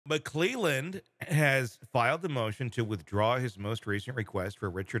McClelland has filed the motion to withdraw his most recent request for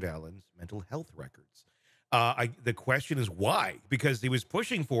Richard Allen's mental health records. The question is why? Because he was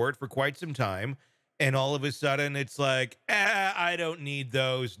pushing for it for quite some time, and all of a sudden it's like, I don't need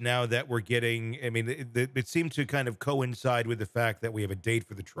those now that we're getting. I mean, it seemed to kind of coincide with the fact that we have a date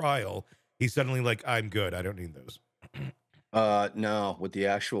for the trial. He's suddenly like, I'm good. I don't need those. No, what the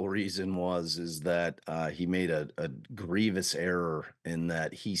actual reason was is that he made a grievous error in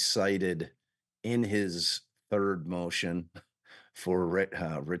that he cited in his third motion for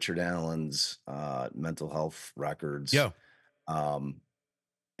Richard Allen's mental health records Yeah. um,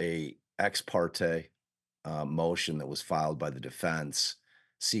 a ex parte motion that was filed by the defense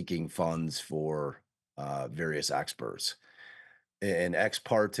seeking funds for various experts. And ex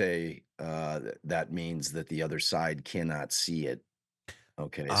parte, that means that the other side cannot see it.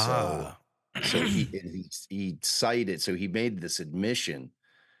 Okay, so Ah. so he cited, so he made this admission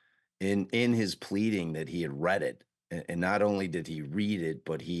in his pleading that he had read it, and not only did he read it,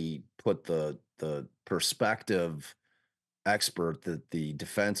 but he put the perspective expert that the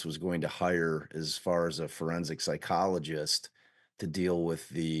defense was going to hire as far as a forensic psychologist to deal with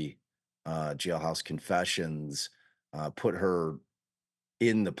the jailhouse confessions, put her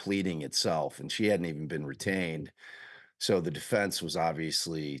in the pleading itself, and she hadn't even been retained. So the defense was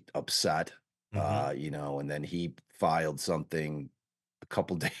obviously upset, Hmm. and then he filed something a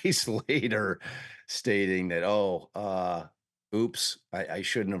couple days later stating that, oops, I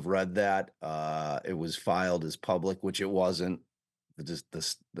shouldn't have read that. It was filed as public, which it wasn't.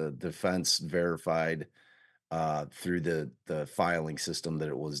 The defense verified through the filing system that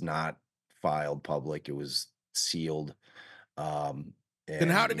it was not filed public. It was sealed. Um, Then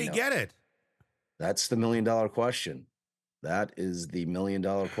how and did he get it? that's the $1,000,000 question. That is the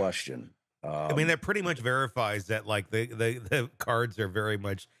 $1,000,000 question. I mean, Um, that pretty much verifies that like the cards are very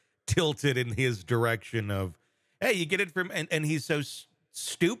much tilted in his direction of, hey, you get it from, and he's so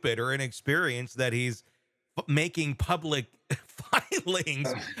stupid or inexperienced that he's making public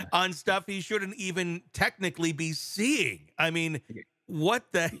filings on stuff he shouldn't even technically be seeing. I mean,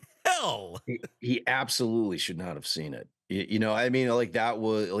 what the hell? he absolutely should not have seen it. I mean, like, that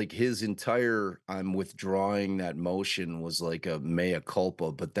was like his entire "I'm withdrawing that motion" was like a mea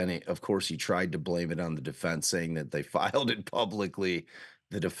culpa, but then of course, he tried to blame it on the defense, saying that they filed it publicly.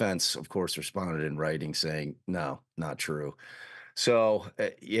 The defense, of course, responded in writing saying, "No, not true." So,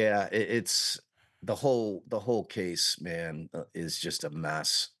 yeah, it's the whole case, man, is just a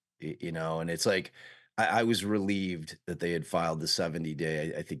mess, and it's like I was relieved that they had filed the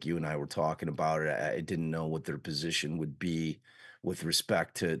 70-day. I think you and I were talking about it. I didn't know what their position would be with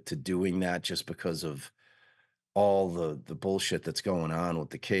respect to doing that, just because of all the bullshit that's going on with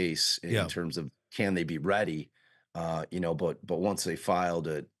the case in Yeah, terms of can they be ready, but once they filed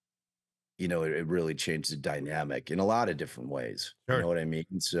it, it really changed the dynamic in a lot of different ways. You know sure. what I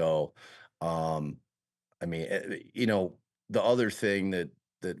mean? So, um, I mean, the other thing that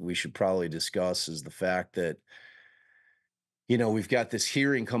we should probably discuss is the fact that, we've got this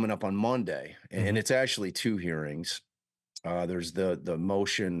hearing coming up on Monday, and Hmm. it's actually two hearings. There's the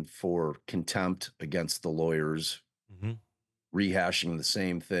motion for contempt against the lawyers, Hmm. rehashing the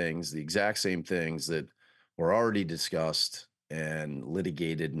same things, the exact same things that were already discussed and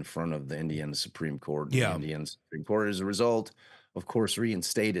litigated in front of the Indiana Supreme Court. And the Yeah. Indiana Supreme Court, as a result, of course,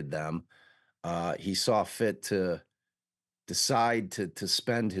 reinstated them. He saw fit to decide to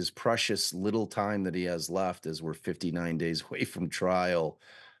spend his precious little time that he has left, as we're 59 days away from trial,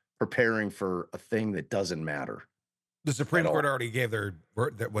 preparing for a thing that doesn't matter The at Supreme Court all. already gave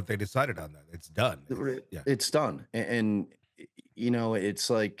what they decided on that. It's done. Yeah. It's done. And it's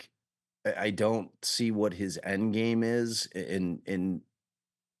like I don't see what his end game is. And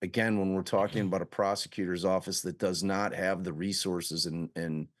again, when we're talking about a prosecutor's office that does not have the resources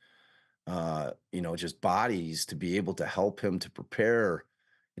and just bodies to be able to help him to prepare,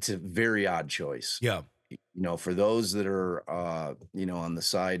 it's a very odd choice. Yeah. For those that are on the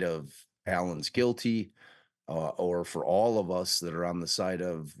side of Allen's guilty, or for all of us that are on the side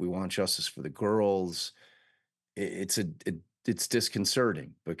of we want justice for the girls, it's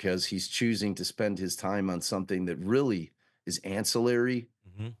disconcerting because he's choosing to spend his time on something that really is ancillary,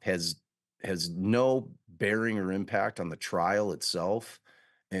 Hmm. has no bearing or impact on the trial itself,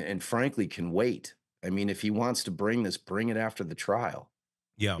 and frankly can wait. I mean, if he wants to bring this, bring it after the trial.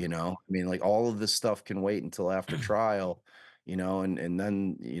 Yeah. I mean, like, all of this stuff can wait until after trial, and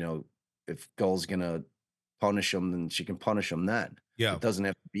then, if Gull's gonna punish him, then she can punish him then. Yeah. It doesn't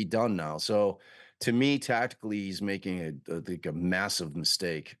have to be done now. So, to me, tactically, he's making like a massive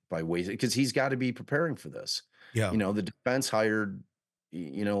mistake by wasting, because he's got to be preparing for this. Yeah. The defense hired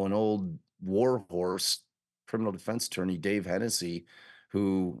an old war horse, criminal defense attorney, Dave Hennessy,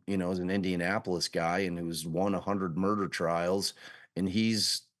 who, is an Indianapolis guy and who's won 100 murder trials, and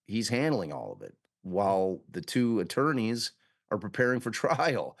he's handling all of it while the two attorneys are preparing for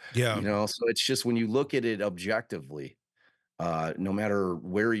trial. Yeah. So it's just when you look at it objectively, no matter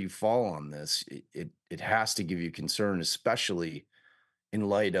where you fall on this, it has to give you concern, especially in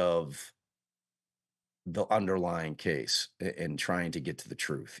light of the underlying case and trying to get to the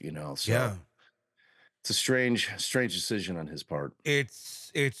truth, Yeah. so it's a strange decision on his part.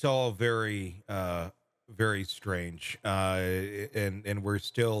 It's all very very strange. And we're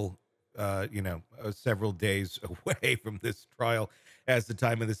still several days away from this trial as the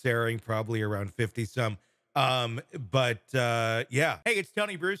time of this airing, probably around 50 some. But yeah. Hey, it's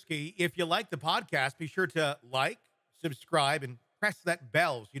Tony Brueski. If you like the podcast, be sure to like, subscribe, and press that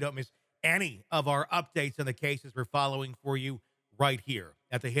bell so you don't miss any of our updates on the cases we're following for you right here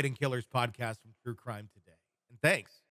at the Hidden Killers podcast from True Crime Today. And thanks